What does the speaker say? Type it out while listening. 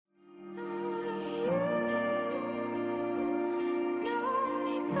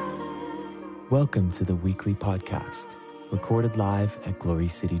Welcome to the weekly podcast, recorded live at Glory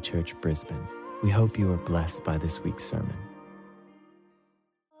City Church, Brisbane. We hope you are blessed by this week's sermon.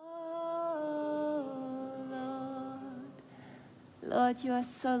 Oh, Lord, you are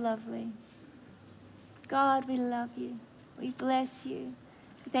so lovely. God, we love you. We bless you.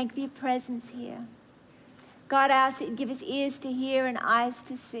 We thank you for your presence here. God, I ask that you give us ears to hear and eyes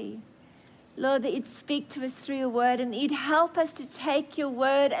to see. Lord, that you'd speak to us through your word and that you'd help us to take your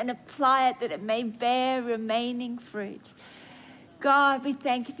word and apply it that it may bear remaining fruit. God, we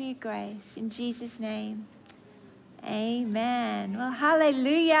thank you for your grace. In Jesus' name, amen. Well,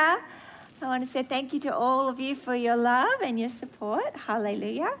 hallelujah. I want to say thank you to all of you for your love and your support.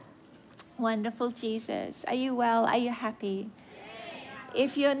 Hallelujah. Wonderful Jesus. Are you well? Are you happy?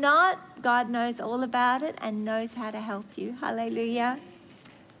 If you're not, God knows all about it and knows how to help you. Hallelujah.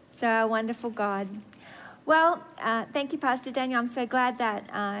 So our wonderful God. Well, thank you, Pastor Daniel. I'm so glad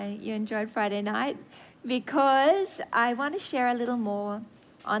that you enjoyed Friday night because I want to share a little more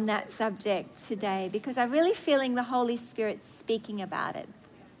on that subject today because I'm really feeling the Holy Spirit speaking about it.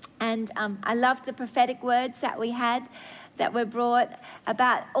 And I loved the prophetic words that we had that were brought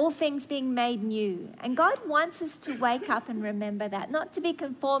about all things being made new. And God wants us to wake up and remember that, not to be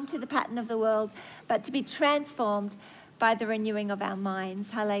conformed to the pattern of the world, but to be transformed by the renewing of our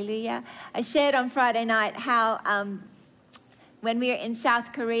minds. Hallelujah. I shared on Friday night how when we were in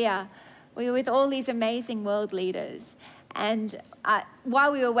South Korea, we were with all these amazing world leaders. And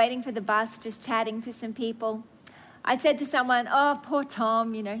while we were waiting for the bus, just chatting to some people, I said to someone, oh, poor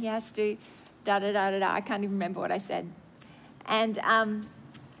Tom, he has to da-da-da-da-da. I can't even remember what I said. And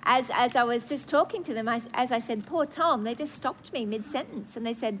as I was just talking to them, as I said, poor Tom, they just stopped me mid-sentence. And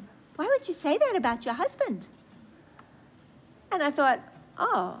they said, why would you say that about your husband? And I thought,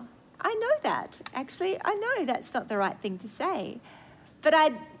 oh, I know that. Actually, I know that's not the right thing to say. But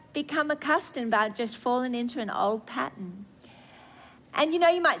I'd become accustomed, I'd just fallen into an old pattern. And, you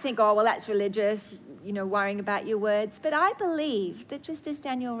might think, oh, well, that's religious, worrying about your words. But I believe that just as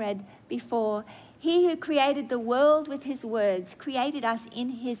Daniel read before, he who created the world with his words created us in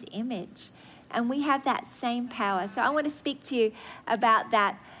his image. And we have that same power. So I want to speak to you about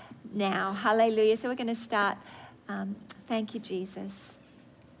that now. Hallelujah. So we're going to start. Thank you, Jesus.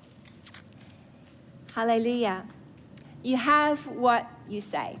 Hallelujah. You have what you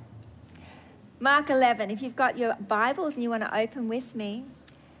say. Mark 11, if you've got your Bibles and you want to open with me.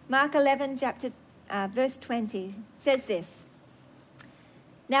 Mark 11, verse 20 says this.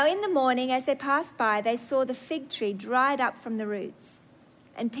 Now in the morning, as they passed by, they saw the fig tree dried up from the roots.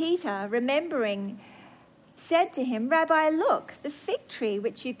 And Peter, remembering, said to him, Rabbi, look, the fig tree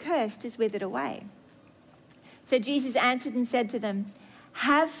which you cursed is withered away. So Jesus answered and said to them,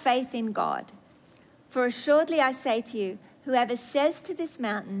 have faith in God. For assuredly I say to you, whoever says to this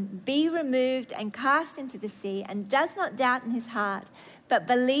mountain, be removed and cast into the sea, and does not doubt in his heart, but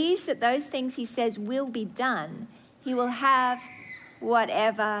believes that those things he says will be done, he will have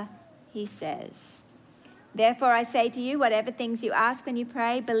whatever he says. Therefore I say to you, whatever things you ask when you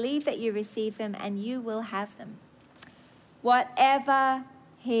pray, believe that you receive them and you will have them. Whatever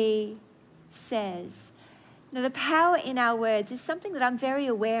he says. Now, the power in our words is something that I'm very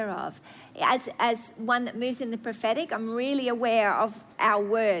aware of. As one that moves in the prophetic, I'm really aware of our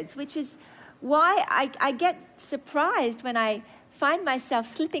words, which is why I get surprised when I find myself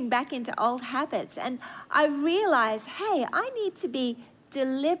slipping back into old habits. And I realize, hey, I need to be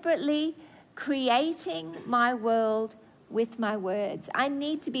deliberately creating my world with my words. I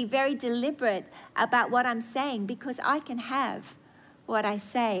need to be very deliberate about what I'm saying because I can have what I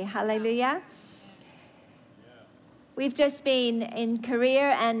say. Hallelujah. We've just been in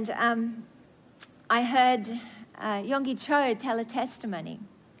Korea and I heard Yonggi Cho tell a testimony.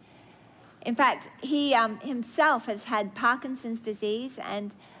 In fact, he himself has had Parkinson's disease,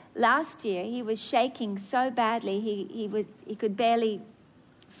 and last year he was shaking so badly he could barely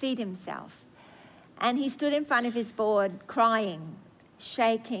feed himself. And he stood in front of his board crying,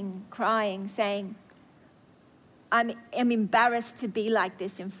 shaking, crying, saying, I'm embarrassed to be like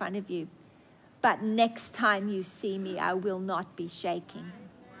this in front of you. But next time you see me, I will not be shaking.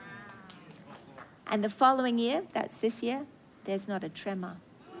 And the following year, that's this year, there's not a tremor.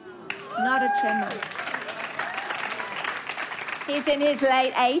 Not a tremor. He's in his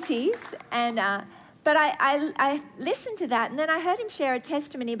late 80s. And but I listened to that. And then I heard him share a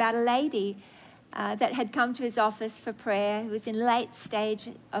testimony about a lady that had come to his office for prayer who was in late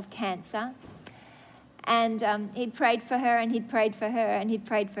stage of cancer. And he'd prayed for her and he'd prayed for her and he'd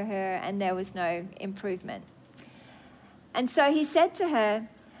prayed for her, and there was no improvement. And so he said to her,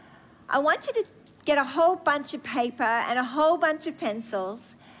 I want you to get a whole bunch of paper and a whole bunch of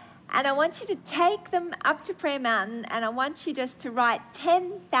pencils, And I want you to take them up to Prayer Mountain, and I want you just to write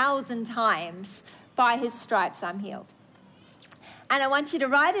 10,000 times, by his stripes I'm healed. And I want you to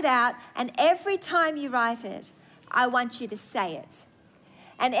write it out, and every time you write it, I want you to say it.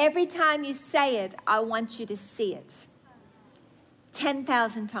 And every time you say it, I want you to see it.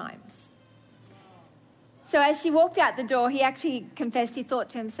 10,000 times. So as she walked out the door, he actually confessed, he thought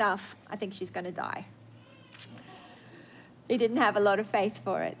to himself, I think she's going to die. He didn't have a lot of faith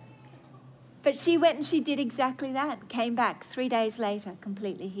for it. But she went and she did exactly that. Came back 3 days later,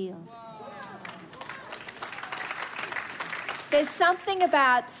 completely healed. There's something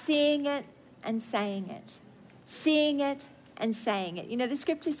about seeing it and saying it. Seeing it and saying it. You know, the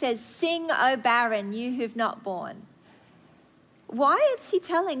scripture says, sing, O barren, you who've not borne. Why is he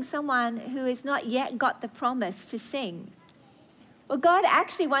telling someone who has not yet got the promise to sing? Well, God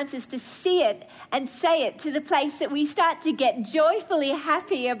actually wants us to see it and say it to the place that we start to get joyfully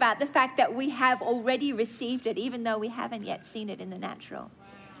happy about the fact that we have already received it, even though we haven't yet seen it in the natural.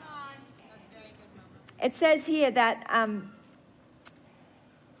 It says here that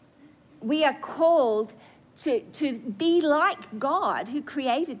we are called to be like God who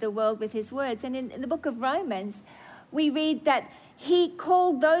created the world with his words. And in the book of Romans, we read that he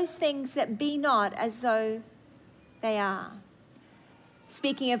called those things that be not as though they are.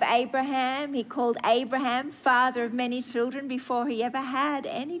 Speaking of Abraham, he called Abraham father of many children before he ever had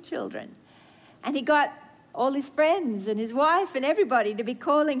any children. And he got all his friends and his wife and everybody to be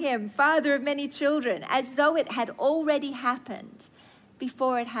calling him father of many children, as though it had already happened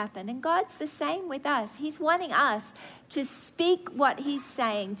before it happened. And God's the same with us. He's wanting us to speak what he's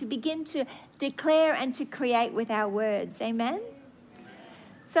saying, to begin to declare and to create with our words. Amen?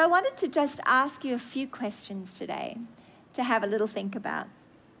 So I wanted to just ask you a few questions today to have a little think about.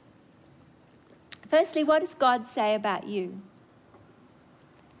 Firstly, what does God say about you?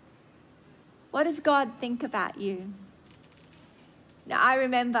 What does God think about you? Now, I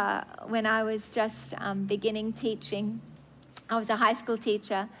remember when I was just beginning teaching, I was a high school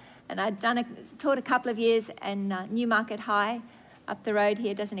teacher, and I'd taught a couple of years in Newmarket High, up the road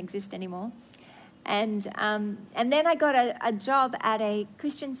here, doesn't exist anymore. And then I got a job at a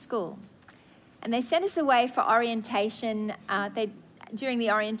Christian school. And they sent us away for orientation. During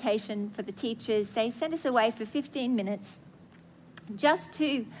the orientation for the teachers, they sent us away for 15 minutes just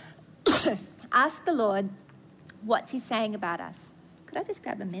to ask the Lord, what's he saying about us? Could I just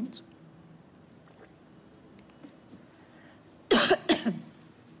grab a mint?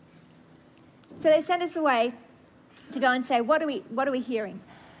 So they sent us away to go and say, what are we hearing?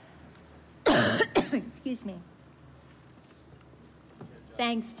 Excuse me.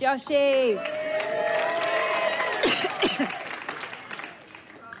 Thanks, Joshy.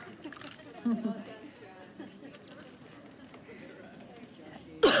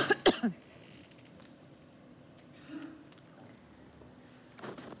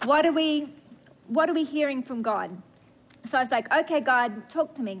 What are we hearing from God? So I was like, okay, God,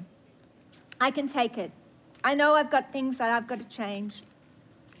 talk to me. I can take it. I know I've got things that I've got to change.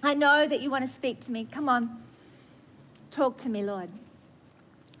 I know that you want to speak to me. Come on, talk to me, Lord.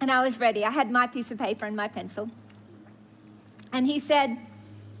 And I was ready. I had my piece of paper and my pencil. And he said,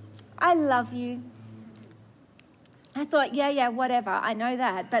 I love you. I thought, yeah, whatever. I know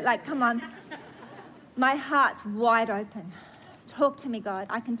that. But like, come on. My heart's wide open. Talk to me, God.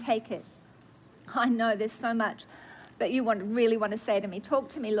 I can take it. I know there's so much that you really want to say to me. Talk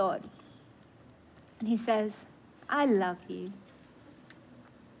to me, Lord. And he says, I love you.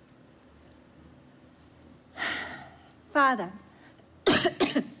 Father,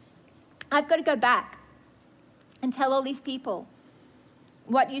 I've got to go back and tell all these people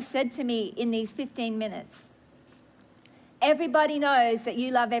what you said to me in these 15 minutes. Everybody knows that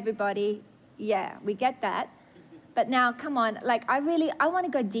you love everybody. Yeah, we get that. But now, come on, like I want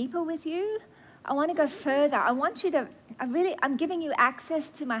to go deeper with you. I want to go further. I want you to, I'm giving you access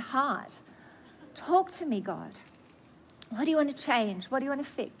to my heart. Talk to me, God. What do you want to change? What do you want to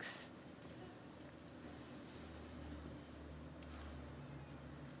fix?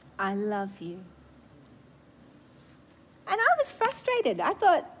 I love you. And I was frustrated. I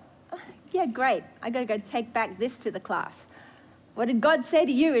thought, yeah, great. I got to go take back this to the class. What did God say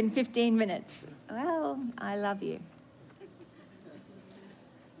to you in 15 minutes? Well, I love you.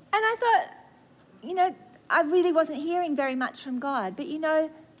 And I thought, I really wasn't hearing very much from God. But,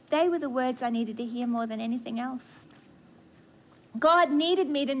 they were the words I needed to hear more than anything else. God needed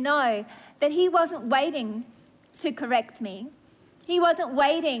me to know that he wasn't waiting to correct me. He wasn't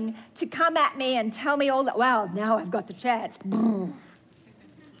waiting to come at me and tell me all that, well, now I've got the chance.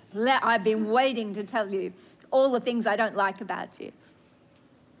 I've been waiting to tell you all the things I don't like about you.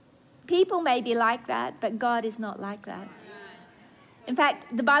 People may be like that, but God is not like that. In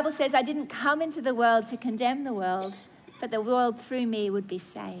fact, the Bible says, I didn't come into the world to condemn the world, but the world through me would be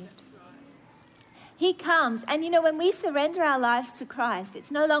saved. He comes, and when we surrender our lives to Christ,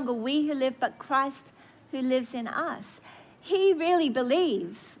 it's no longer we who live, but Christ who lives in us. He really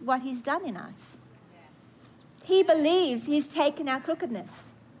believes what he's done in us. He believes he's taken our crookedness.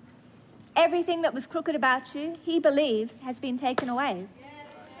 Everything that was crooked about you, he believes has been taken away.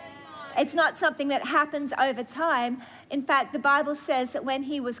 It's not something that happens over time. In fact, the Bible says that when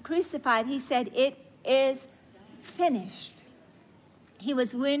he was crucified, he said, it is finished. He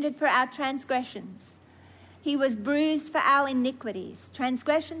was wounded for our transgressions. He was bruised for our iniquities.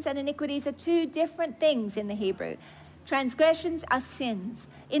 Transgressions and iniquities are two different things in the Hebrew. Transgressions are sins.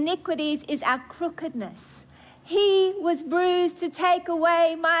 Iniquities is our crookedness. He was bruised to take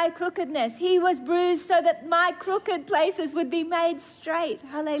away my crookedness. He was bruised so that my crooked places would be made straight.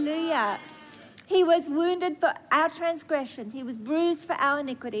 Hallelujah. He was wounded for our transgressions. He was bruised for our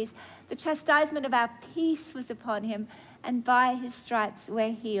iniquities. The chastisement of our peace was upon him, and by his stripes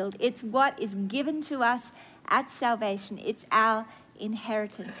we're healed. It's what is given to us at salvation. It's our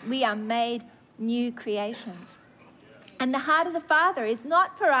inheritance. We are made new creations. And the heart of the Father is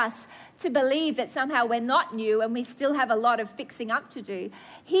not for us to believe that somehow we're not new and we still have a lot of fixing up to do.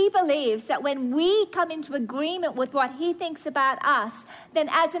 He believes that when we come into agreement with what he thinks about us, then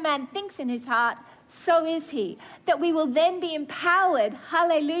as a man thinks in his heart, so is he. That we will then be empowered,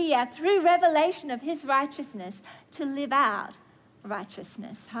 hallelujah, through revelation of his righteousness to live out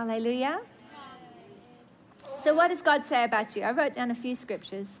righteousness. Hallelujah. So what does God say about you? I wrote down a few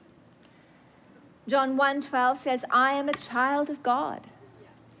scriptures. John 1:12 says, I am a child of God.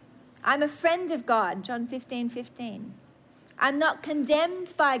 I'm a friend of God. John 15:15. I'm not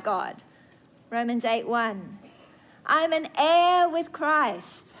condemned by God. Romans 8:1. I'm an heir with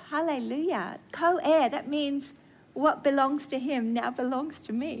Christ. Hallelujah. Co-heir. That means what belongs to him now belongs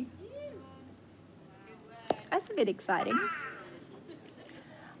to me. That's a bit exciting.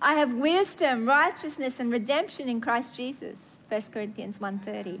 I have wisdom, righteousness, and redemption in Christ Jesus. 1 Corinthians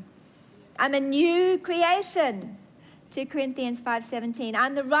 1:30. I'm a new creation. 2 Corinthians 5:17.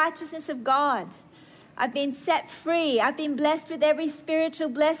 I'm the righteousness of God. I've been set free. I've been blessed with every spiritual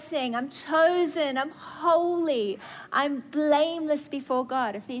blessing. I'm chosen. I'm holy. I'm blameless before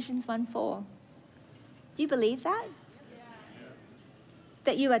God. Ephesians 1:4. Do you believe that?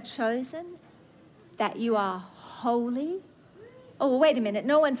 That you are chosen? That you are holy? Oh, wait a minute.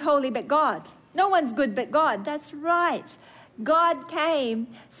 No one's holy but God. No one's good but God. That's right. God came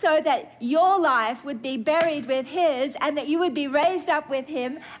so that your life would be buried with his and that you would be raised up with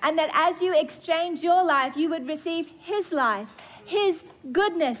him, and that as you exchange your life, you would receive his life, his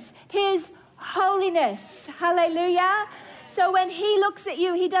goodness, his holiness. Hallelujah. So when he looks at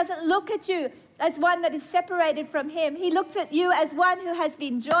you, he doesn't look at you as one that is separated from him. He looks at you as one who has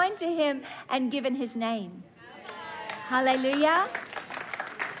been joined to him and given his name. Hallelujah.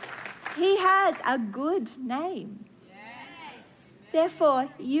 He has a good name. Therefore,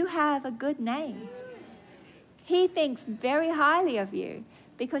 you have a good name. He thinks very highly of you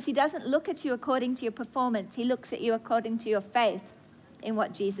because he doesn't look at you according to your performance. He looks at you according to your faith in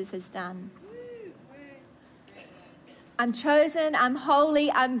what Jesus has done. I'm chosen, I'm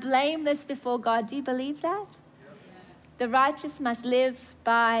holy, I'm blameless before God. Do you believe that? The righteous must live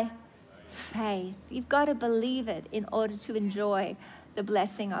by faith. You've got to believe it in order to enjoy the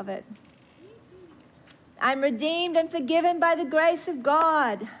blessing of it. I'm redeemed and forgiven by the grace of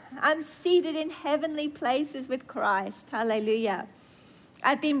God. I'm seated in heavenly places with Christ. Hallelujah.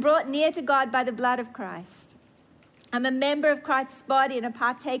 I've been brought near to God by the blood of Christ. I'm a member of Christ's body and a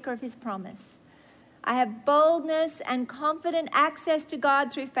partaker of his promise. I have boldness and confident access to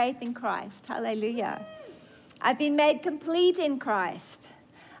God through faith in Christ. Hallelujah. I've been made complete in Christ.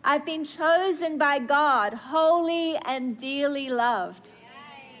 I've been chosen by God, holy and dearly loved.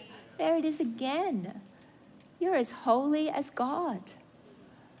 There it is again. You're as holy as God.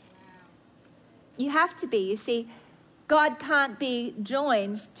 You have to be. You see, God can't be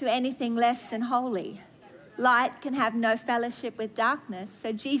joined to anything less than holy. Light can have no fellowship with darkness.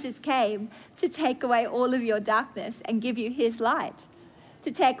 So Jesus came to take away all of your darkness and give you his light.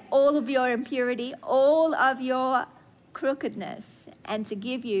 To take all of your impurity, all of your crookedness, and to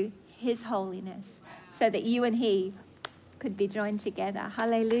give you his holiness so that you and he could be joined together.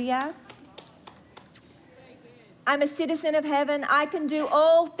 Hallelujah. I'm a citizen of heaven. I can do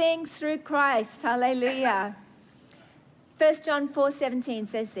all things through Christ. Hallelujah. 1 John 4:17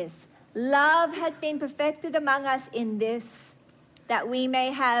 says this. Love has been perfected among us in this, that we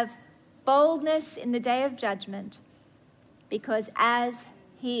may have boldness in the day of judgment, because as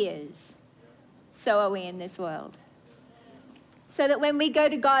He is, so are we in this world. So that when we go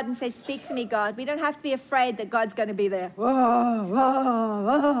to God and say, speak to me, God, we don't have to be afraid that God's going to be there, whoa, whoa,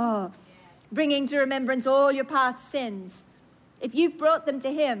 whoa, bringing to remembrance all your past sins. If you've brought them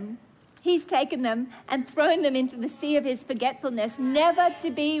to him, he's taken them and thrown them into the sea of his forgetfulness, never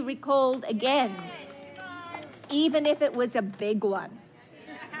to be recalled again, even if it was a big one.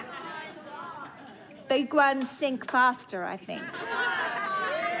 Big ones sink faster, I think.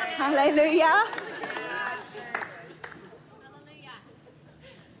 Hallelujah.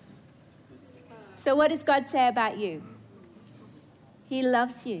 So what does God say about you? He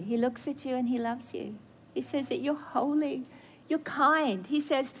loves you. He looks at you and he loves you. He says that you're holy. You're kind. He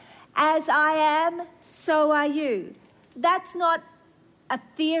says, as I am, so are you. That's not a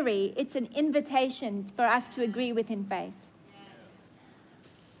theory. It's an invitation for us to agree with in faith.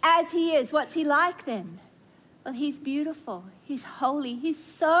 As he is, what's he like then? Well, he's beautiful. He's holy. He's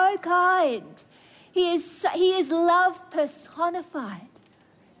so kind. He is love personified.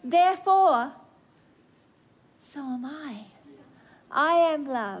 Therefore, so am I. I am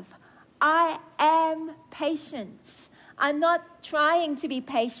love. I am patience. I'm not trying to be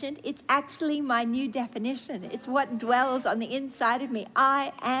patient. It's actually my new definition. It's what dwells on the inside of me.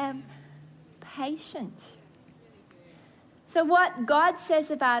 I am patient. So what God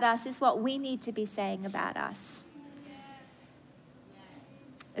says about us is what we need to be saying about us.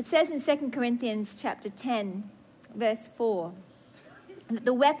 It says in 2 Corinthians chapter 10, verse 4, that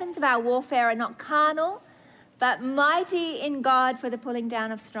the weapons of our warfare are not carnal, but mighty in God for the pulling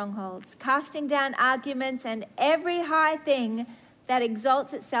down of strongholds, casting down arguments and every high thing that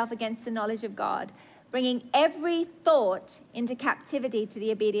exalts itself against the knowledge of God, bringing every thought into captivity to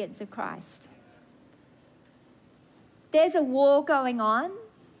the obedience of Christ. There's a war going on,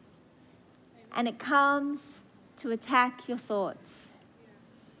 and it comes to attack your thoughts.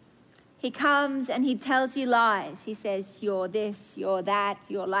 He comes and he tells you lies. He says, you're this, you're that,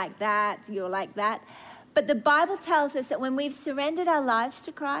 you're like that, you're like that. But the Bible tells us that when we've surrendered our lives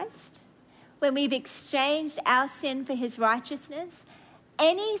to Christ, when we've exchanged our sin for his righteousness,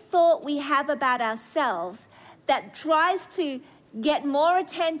 any thought we have about ourselves that tries to get more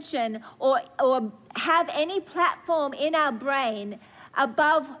attention or have any platform in our brain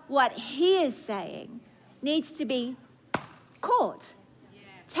above what he is saying needs to be caught,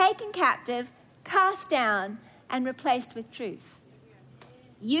 taken captive, cast down, and replaced with truth.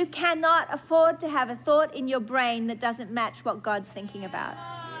 You cannot afford to have a thought in your brain that doesn't match what God's thinking about.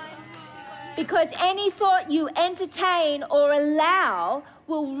 Because any thought you entertain or allow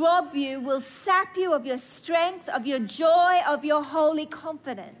will rob you, will sap you of your strength, of your joy, of your holy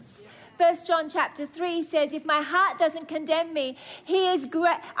confidence. 1 John chapter 3 says, if my heart doesn't condemn me, he is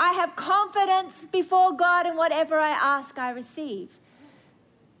great. I have confidence before God, and whatever I ask, I receive.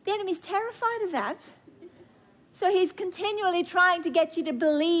 The enemy's terrified of that. So he's continually trying to get you to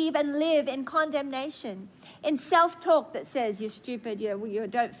believe and live in condemnation, in self-talk that says you're stupid, you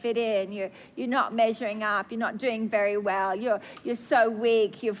don't fit in, you're not measuring up, you're not doing very well, you're so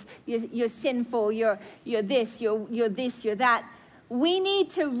weak, you're sinful, you're this, you're that. We need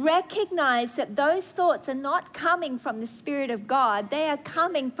to recognize that those thoughts are not coming from the Spirit of God. They are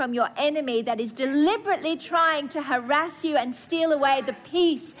coming from your enemy that is deliberately trying to harass you and steal away the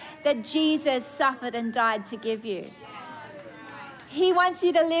peace that Jesus suffered and died to give you. He wants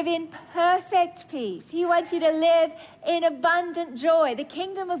you to live in perfect peace. He wants you to live in abundant joy. The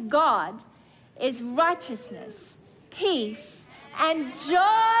kingdom of God is righteousness, peace, and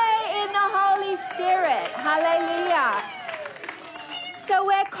joy in the Holy Spirit. Hallelujah. So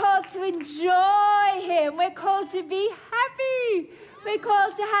we're called to enjoy him. We're called to be happy. We're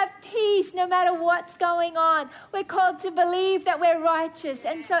called to have peace no matter what's going on. We're called to believe that we're righteous.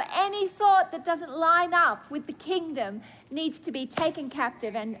 And so any thought that doesn't line up with the kingdom needs to be taken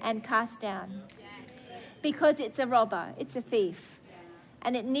captive and cast down. Because it's a robber, it's a thief.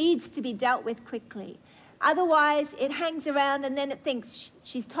 And it needs to be dealt with quickly. Otherwise, it hangs around and then it thinks,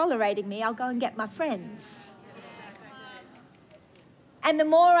 she's tolerating me, I'll go and get my friends. And the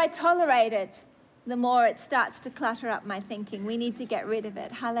more I tolerate it, the more it starts to clutter up my thinking. We need to get rid of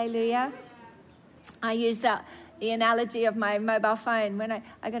it. Hallelujah. I use the analogy of my mobile phone. When I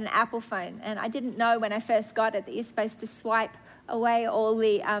got an Apple phone, and I didn't know when I first got it that you're supposed to swipe away all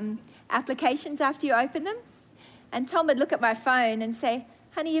the applications after you open them. And Tom would look at my phone and say,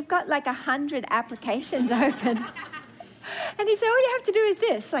 honey, you've got like 100 applications open. And he said, all you have to do is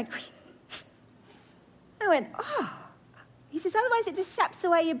this. Like, I went, oh. He says, otherwise it just saps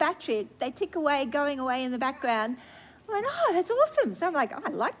away your battery. They tick away, going away in the background. I went, oh, that's awesome. So I'm like, oh,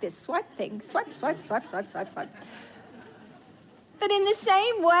 I like this swipe thing. Swipe, swipe, swipe, swipe, swipe, swipe. But in the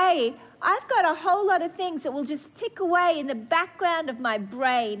same way, I've got a whole lot of things that will just tick away in the background of my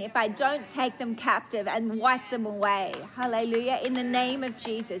brain if I don't take them captive and wipe them away. Hallelujah. In the name of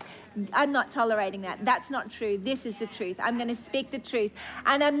Jesus. I'm not tolerating that. That's not true. This is the truth. I'm going to speak the truth.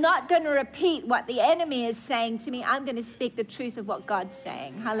 And I'm not going to repeat what the enemy is saying to me. I'm going to speak the truth of what God's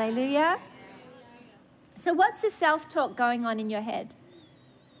saying. Hallelujah. So what's the self-talk going on in your head?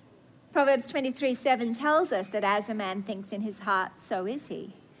 Proverbs 23:7 tells us that as a man thinks in his heart, so is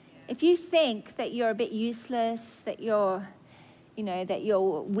he. If you think that you're a bit useless, that you're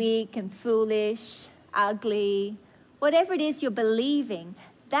weak and foolish, ugly, whatever it is you're believing,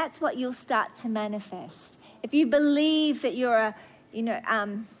 that's what you'll start to manifest. If you believe that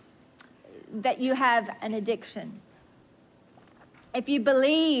that you have an addiction, if you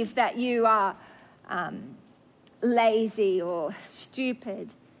believe that you are lazy or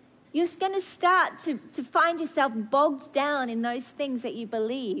stupid, you're going to start to find yourself bogged down in those things that you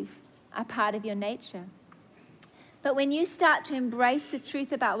believe are part of your nature. But when you start to embrace the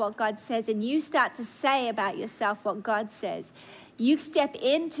truth about what God says and you start to say about yourself what God says, you step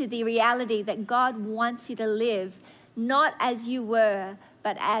into the reality that God wants you to live not as you were,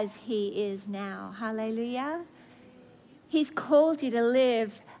 but as He is now. Hallelujah. He's called you to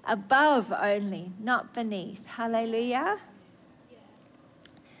live above only, not beneath. Hallelujah.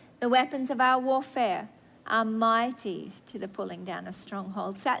 The weapons of our warfare are mighty to the pulling down of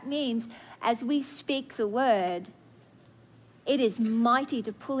strongholds. That means as we speak the word, it is mighty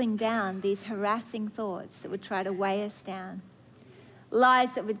to pulling down these harassing thoughts that would try to weigh us down.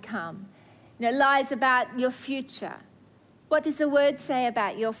 Lies that would come. Lies about your future. What does the word say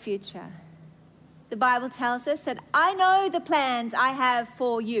about your future? The Bible tells us that I know the plans I have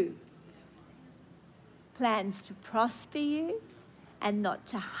for you. Plans to prosper you and not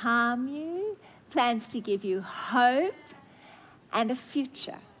to harm you. Plans to give you hope and a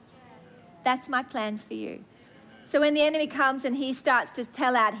future. That's my plans for you. So when the enemy comes and he starts to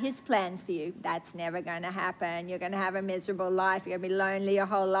tell out his plans for you, that's never going to happen. You're going to have a miserable life. You're going to be lonely your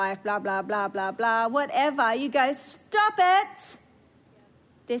whole life, blah, blah, blah, blah, blah, whatever. You go, stop it.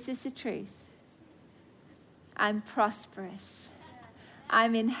 This is the truth. I'm prosperous.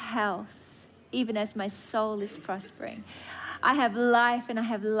 I'm in health, even as my soul is prospering. I have life and I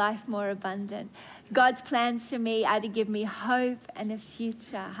have life more abundant. God's plans for me are to give me hope and a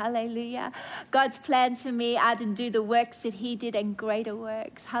future. Hallelujah. God's plans for me are to do the works that He did and greater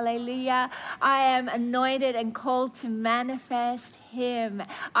works. Hallelujah. I am anointed and called to manifest Him.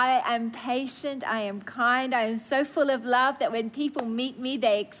 I am patient. I am kind. I am so full of love that when people meet me,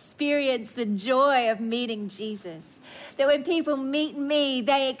 they experience the joy of meeting Jesus. That when people meet me,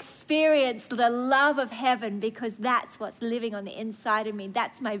 they experience the love of heaven because that's what's living on the inside of me.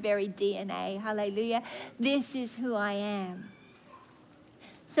 That's my very DNA. Hallelujah. This is who I am.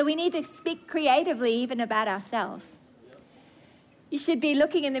 So we need to speak creatively even about ourselves. You should be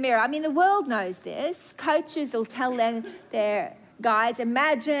looking in the mirror. I mean, the world knows this. Coaches will tell their guys,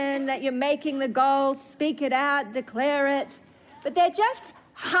 imagine that you're making the goal, speak it out, declare it. But they're just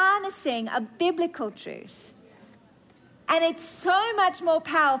harnessing a biblical truth. And it's so much more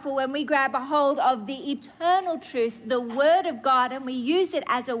powerful when we grab a hold of the eternal truth, the Word of God, and we use it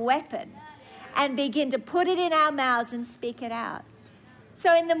as a weapon and begin to put it in our mouths and speak it out.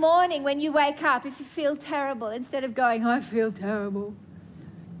 So in the morning when you wake up, if you feel terrible, instead of going, I feel terrible,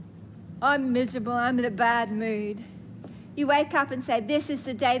 I'm miserable, I'm in a bad mood, you wake up and say, this is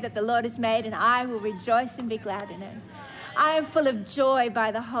the day that the Lord has made and I will rejoice and be glad in it. I am full of joy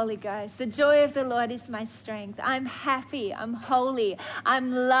by the Holy Ghost. The joy of the Lord is my strength. I'm happy. I'm holy.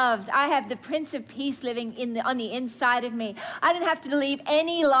 I'm loved. I have the Prince of Peace living on the inside of me. I don't have to believe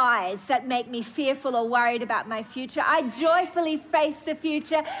any lies that make me fearful or worried about my future. I joyfully face the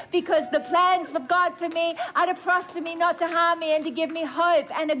future because the plans of God for me are to prosper me, not to harm me, and to give me hope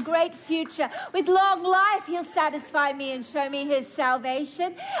and a great future. With long life, He'll satisfy me and show me His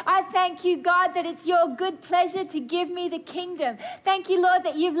salvation. I thank you, God, that it's your good pleasure to give me the kingdom. Thank you, Lord,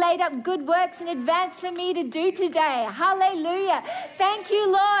 that you've laid up good works in advance for me to do today. Hallelujah. Thank you,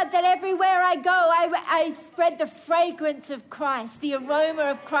 Lord, that everywhere I go, I spread the fragrance of Christ, the aroma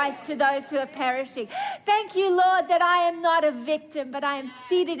of Christ to those who are perishing. Thank you, Lord, that I am not a victim, but I am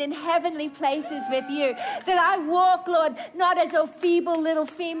seated in heavenly places with you. That I walk, Lord, not as a feeble little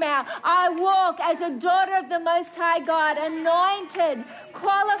female. I walk as a daughter of the Most High God, anointed,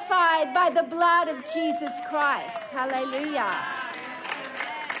 qualified by the blood of Jesus Christ. Hallelujah.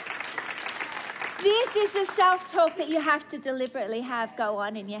 This is the self-talk that you have to deliberately have go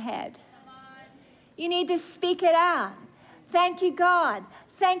on in your head. You need to speak it out. Thank you, God.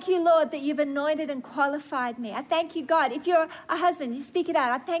 Thank you, Lord, that you've anointed and qualified me. I thank you, God. If you're a husband, you speak it out.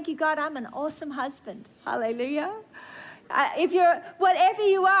 I thank you, God, I'm an awesome husband. Hallelujah. If you're whatever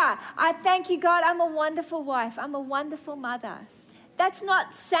you are, I thank you, God, I'm a wonderful wife. I'm a wonderful mother. That's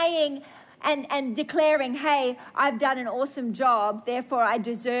not saying and declaring, hey, I've done an awesome job, therefore I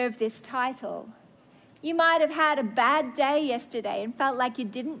deserve this title. You might have had a bad day yesterday and felt like you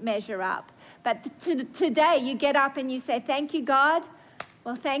didn't measure up. But today you get up and you say, thank you, God.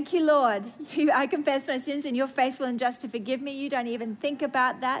 Well, thank you, Lord. I confess my sins and you're faithful and just to forgive me. You don't even think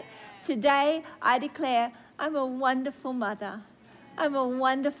about that. Today I declare I'm a wonderful mother. I'm a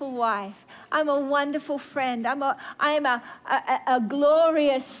wonderful wife. I'm a wonderful friend. I am a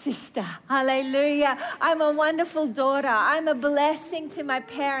glorious sister. Hallelujah. I'm a wonderful daughter. I'm a blessing to my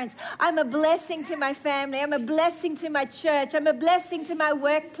parents. I'm a blessing to my family. I'm a blessing to my church. I'm a blessing to my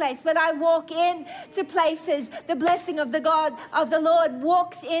workplace. When I walk into places, the blessing of the God of the Lord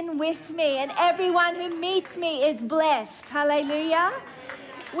walks in with me, and everyone who meets me is blessed. Hallelujah.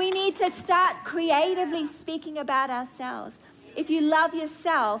 We need to start creatively speaking about ourselves. If you love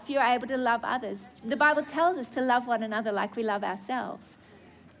yourself, you're able to love others. The Bible tells us to love one another like we love ourselves.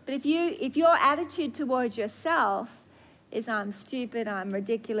 But if your attitude towards yourself is I'm stupid, I'm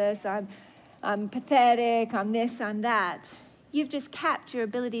ridiculous, I'm pathetic, I'm this, I'm that, you've just capped your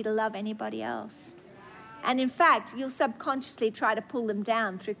ability to love anybody else. And in fact, you'll subconsciously try to pull them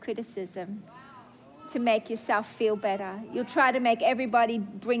down through criticism to make yourself feel better. You'll try to make everybody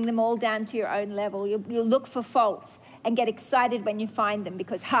bring them all down to your own level. You'll look for faults and get excited when you find them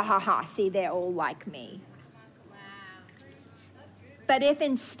because, see, they're all like me. Wow. But if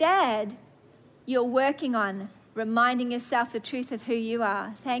instead you're working on reminding yourself the truth of who you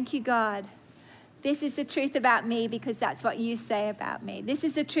are, thank you, God. This is the truth about me because that's what you say about me. This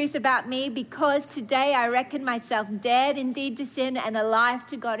is the truth about me because today I reckon myself dead indeed to sin and alive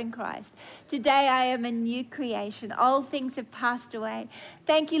to God in Christ. Today I am a new creation. Old things have passed away.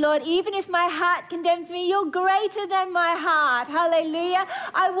 Thank you, Lord. Even if my heart condemns me, you're greater than my heart. Hallelujah.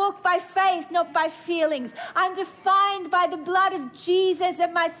 I walk by faith, not by feelings. I'm defined by the blood of Jesus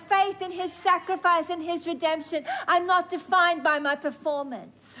and my faith in his sacrifice and his redemption. I'm not defined by my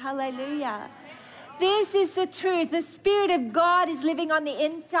performance. Hallelujah. This is the truth. The Spirit of God is living on the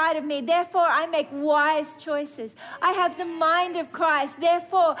inside of me. Therefore, I make wise choices. I have the mind of Christ.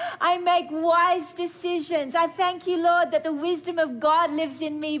 Therefore, I make wise decisions. I thank you, Lord, that the wisdom of God lives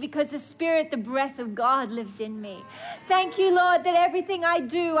in me because the Spirit, the breath of God lives in me. Thank you, Lord, that everything I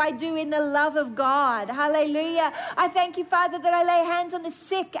do in the love of God. Hallelujah. I thank you, Father, that I lay hands on the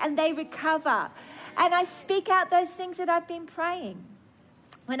sick and they recover. And I speak out those things that I've been praying.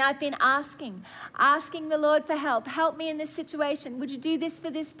 When I've been asking the Lord for help. Help me in this situation. Would you do this for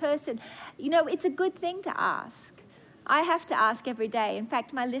this person? You know, it's a good thing to ask. I have to ask every day. In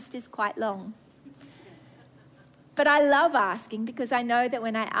fact, my list is quite long. But I love asking because I know that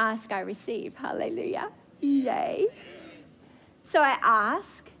when I ask, I receive. Hallelujah. Yay. So I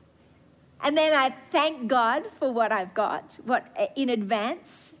ask, and then I thank God for what I've got, in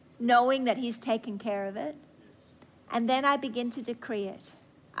advance, knowing that he's taken care of it. And then I begin to decree it.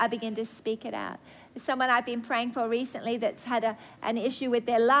 I begin to speak it out. There's someone I've been praying for recently that's had an issue with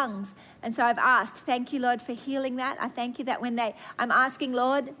their lungs. And so I've asked, thank you, Lord, for healing that. I thank you that I'm asking,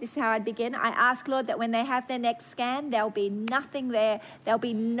 Lord, this is how I begin. I ask, Lord, that when they have their next scan, there'll be nothing there. There'll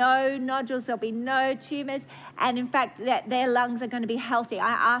be no nodules. There'll be no tumors. And in fact, that their lungs are going to be healthy.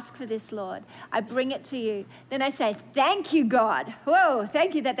 I ask for this, Lord. I bring it to you. Then I say, thank you, God. Whoa,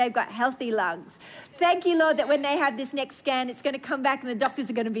 thank you that they've got healthy lungs. Thank you, Lord, that when they have this next scan, it's going to come back and the doctors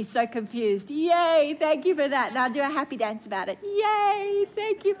are going to be so confused. Yay, thank you for that. Now I'll do a happy dance about it. Yay,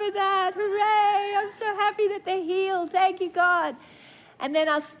 thank you for that. Hooray, I'm so happy that they're healed. Thank you, God. And then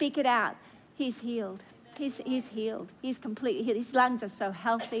I'll speak it out. He's healed. He's healed. He's completely healed. His lungs are so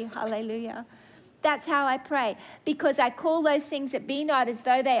healthy. Hallelujah. That's how I pray. Because I call those things that be not as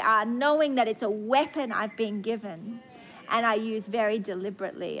though they are, knowing that it's a weapon I've been given. And I use very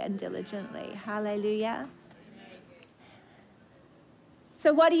deliberately and diligently. Hallelujah.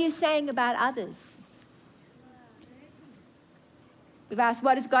 So what are you saying about others? We've asked,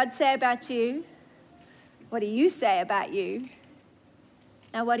 what does God say about you? What do you say about you?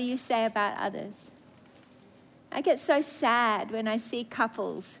 Now, what do you say about others? I get so sad when I see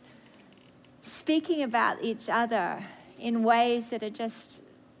couples speaking about each other in ways that are just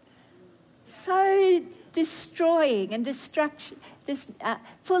so destroying and destruction,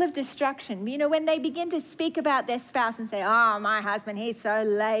 full of destruction. You know, when they begin to speak about their spouse and say, oh, my husband, he's so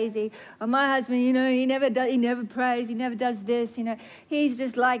lazy. Or my husband, you know, he never prays, he never does this, you know, he's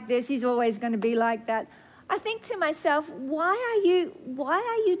just like this, he's always going to be like that. I think to myself, why are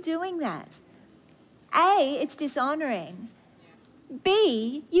you doing that? A, it's dishonoring.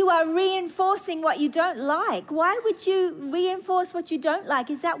 B, you are reinforcing what you don't like. Why would you reinforce what you don't like?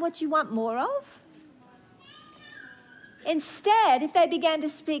 Is that what you want more of? Instead, if they began to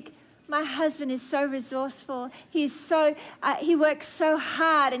speak, my husband is so resourceful. He works so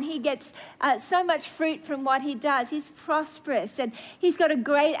hard, and he gets so much fruit from what he does. He's prosperous, and he's got a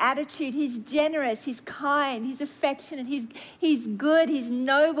great attitude. He's generous. He's kind. He's affectionate. He's good. He's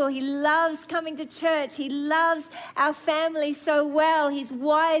noble. He loves coming to church. He loves our family so well. He's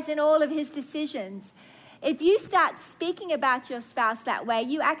wise in all of his decisions. If you start speaking about your spouse that way,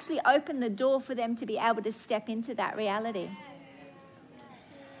 you actually open the door for them to be able to step into that reality.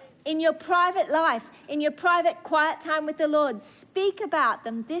 In your private life, in your private quiet time with the Lord, speak about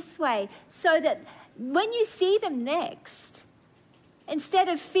them this way so that when you see them next, instead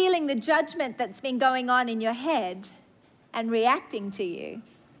of feeling the judgment that's been going on in your head and reacting to you,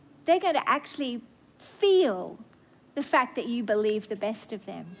 they're going to actually feel the fact that you believe the best of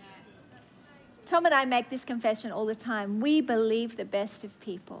them. Tom and I make this confession all the time. We believe the best of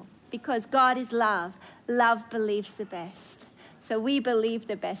people because God is love. Love believes the best. So we believe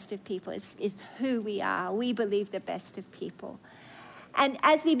the best of people. It's who we are. We believe the best of people. And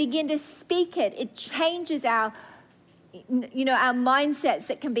as we begin to speak it, it changes our mindsets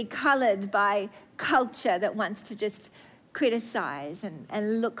that can be colored by culture that wants to just criticize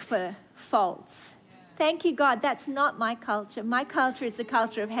and look for faults. Thank you, God. That's not my culture. My culture is the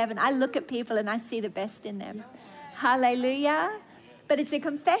culture of heaven. I look at people and I see the best in them. Hallelujah. But it's a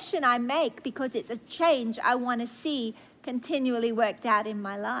confession I make because it's a change I want to see continually worked out in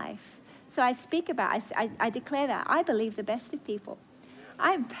my life. So I speak about, I declare that. I believe the best of people.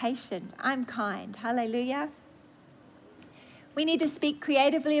 I'm patient. I'm kind. Hallelujah. We need to speak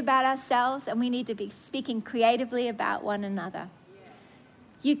creatively about ourselves, and we need to be speaking creatively about one another.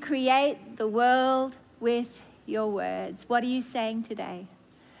 You create the world with your words. What are you saying today?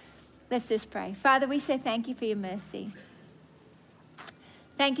 Let's just pray. Father, we say thank you for your mercy.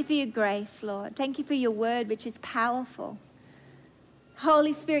 Thank you for your grace, Lord. Thank you for your word, which is powerful.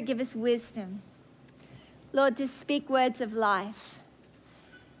 Holy Spirit, give us wisdom, Lord, to speak words of life.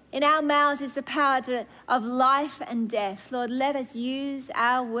 In our mouths is the power of life and death. Lord, let us use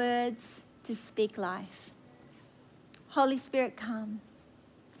our words to speak life. Holy Spirit, come.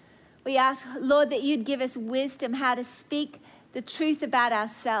 We ask, Lord, that you'd give us wisdom how to speak the truth about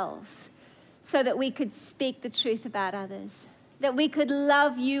ourselves so that we could speak the truth about others, that we could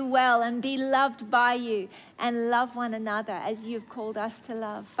love you well and be loved by you and love one another as you've called us to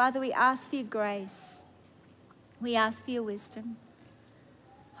love. Father, we ask for your grace. We ask for your wisdom.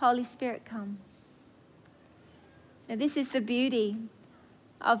 Holy Spirit, come. Now, this is the beauty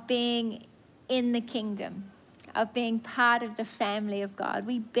of being in the kingdom, of being part of the family of God.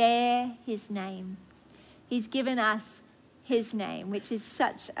 We bear his name. He's given us his name, which is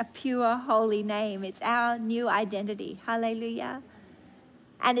such a pure, holy name. It's our new identity. Hallelujah.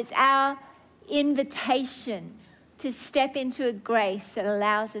 And it's our invitation to step into a grace that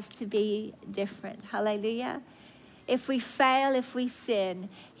allows us to be different. Hallelujah. If we fail, if we sin,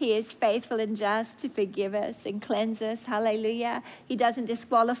 he is faithful and just to forgive us and cleanse us. Hallelujah. He doesn't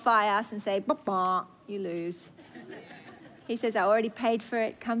disqualify us and say, bah, you lose. He says, I already paid for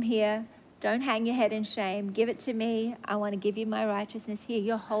it. Come here. Don't hang your head in shame. Give it to me. I want to give you my righteousness here.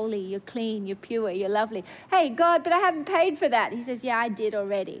 You're holy. You're clean. You're pure. You're lovely. Hey, God, but I haven't paid for that. He says, yeah, I did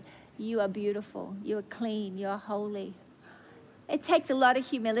already. You are beautiful. You are clean. You are holy. It takes a lot of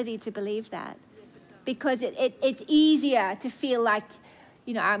humility to believe that, because it's easier to feel like,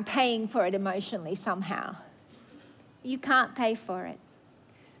 I'm paying for it emotionally somehow. You can't pay for it.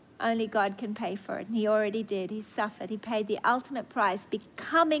 Only God can pay for it. And he already did. He suffered. He paid the ultimate price,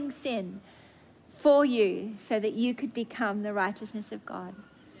 becoming sin for you so that you could become the righteousness of God.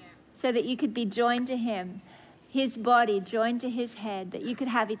 Yeah. So that you could be joined to him, his body joined to his head, that you could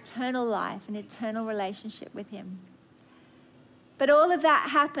have eternal life and eternal relationship with him. But all of that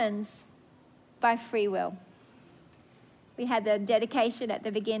happens by free will. We had the dedication at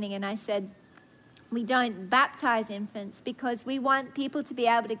the beginning, and I said, we don't baptize infants because we want people to be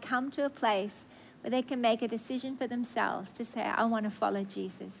able to come to a place where they can make a decision for themselves to say, I want to follow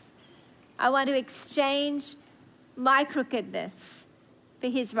Jesus. I want to exchange my crookedness for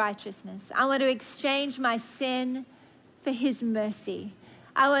his righteousness. I want to exchange my sin for his mercy.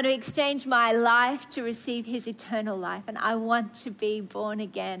 I want to exchange my life to receive his eternal life. And I want to be born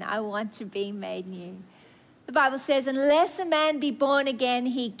again. I want to be made new. The Bible says, unless a man be born again,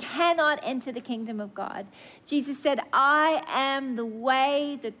 he cannot enter the kingdom of God. Jesus said, I am the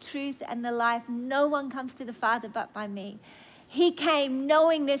way, the truth, and the life. No one comes to the Father but by me. He came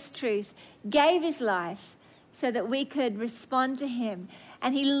knowing this truth, gave his life so that we could respond to him.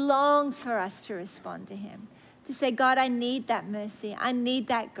 And he longs for us to respond to him, to say, God, I need that mercy. I need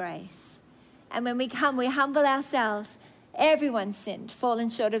that grace. And when we come, we humble ourselves. Everyone's sinned, fallen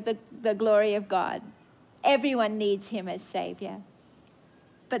short of the glory of God. Everyone needs him as Savior.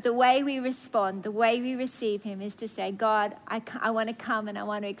 But the way we respond, the way we receive him is to say, God, I want to come and I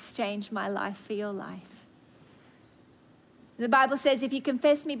want to exchange my life for your life. The Bible says, if you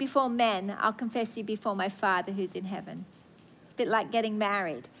confess me before men, I'll confess you before my Father who's in heaven. It's a bit like getting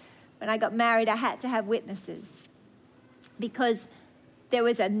married. When I got married, I had to have witnesses because there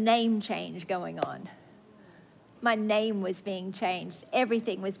was a name change going on. My name was being changed.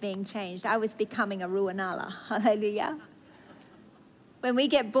 Everything was being changed. I was becoming a Ruanala. Hallelujah. When we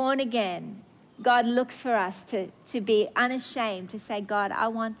get born again, God looks for us to be unashamed, to say, God, I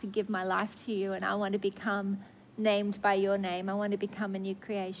want to give my life to you and I want to become named by your name. I want to become a new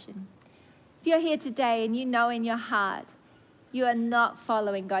creation. If you're here today and you know in your heart you are not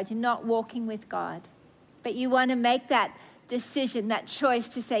following God, you're not walking with God, but you want to make that decision, that choice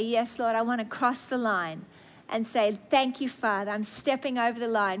to say, yes, Lord, I want to cross the line and say, thank you, Father. I'm stepping over the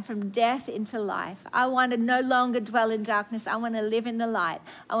line from death into life. I want to no longer dwell in darkness. I want to live in the light.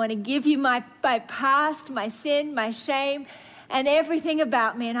 I want to give you my past, my sin, my shame, and everything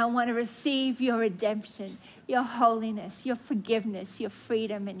about me. And I want to receive your redemption, your holiness, your forgiveness, your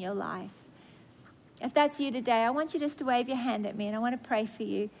freedom, and your life. If that's you today, I want you just to wave your hand at me, and I want to pray for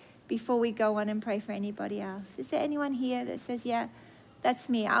you before we go on and pray for anybody else. Is there anyone here that says, yeah, that's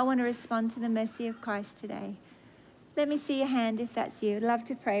me. I want to respond to the mercy of Christ today. Let me see your hand if that's you. I'd love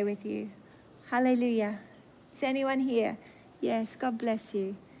to pray with you. Hallelujah. Is anyone here? Yes, God bless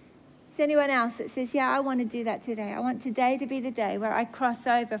you. Is anyone else that says, yeah, I want to do that today. I want today to be the day where I cross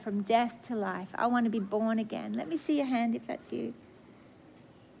over from death to life. I want to be born again. Let me see your hand if that's you.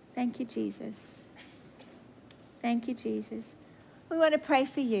 Thank you, Jesus. Thank you, Jesus. We want to pray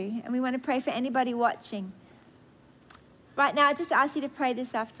for you, and we want to pray for anybody watching. Right now, I just ask you to pray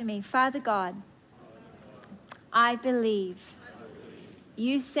this after me. Father God, I believe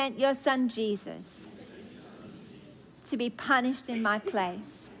you sent your son Jesus to be punished in my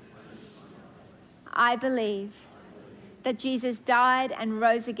place. I believe that Jesus died and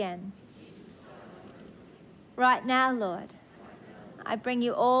rose again. Right now, Lord, I bring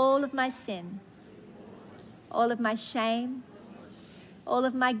you all of my sin, all of my shame, all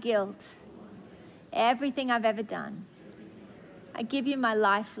of my guilt, everything I've ever done. I give you my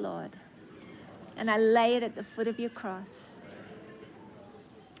life, Lord, and I lay it at the foot of your cross.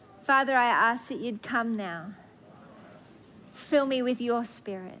 Father, I ask that you'd come now. Fill me with your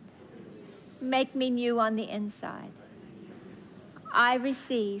spirit. Make me new on the inside. I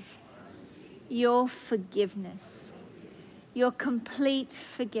receive your forgiveness, your complete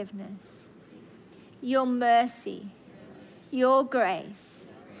forgiveness, your mercy, your grace,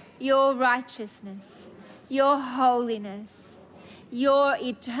 your righteousness, your holiness, your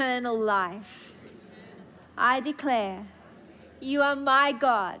eternal life. I declare you are my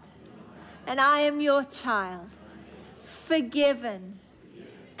God and I am your child, forgiven,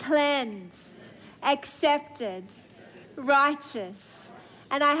 cleansed, accepted, righteous,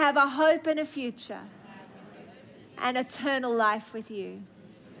 and I have a hope and a future and eternal life with you.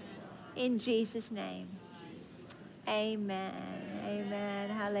 In Jesus' name, amen, amen,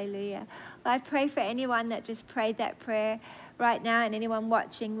 hallelujah. Well, I pray for anyone that just prayed that prayer right now and anyone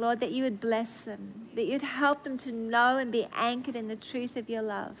watching, Lord, that you would bless them, that you'd help them to know and be anchored in the truth of your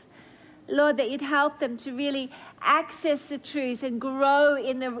love. Lord, that you'd help them to really access the truth and grow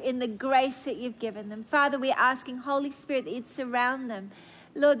in the grace that you've given them. Father, we're asking, Holy Spirit, that you'd surround them.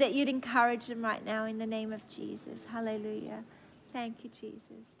 Lord, that you'd encourage them right now in the name of Jesus. Hallelujah. Thank you,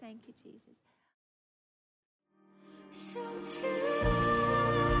 Jesus. Thank you, Jesus.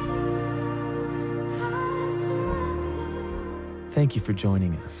 Thank you for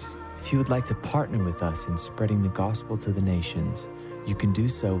joining us. If you would like to partner with us in spreading the gospel to the nations, you can do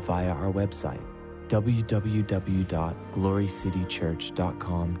so via our website,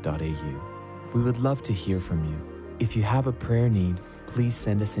 www.glorycitychurch.com.au. We would love to hear from you. If you have a prayer need, please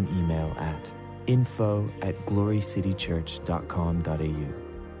send us an email at info@glorycitychurch.com.au.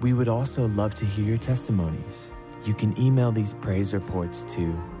 We would also love to hear your testimonies. You can email these praise reports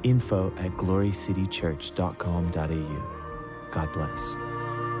to info@glorycitychurch.com.au. God bless.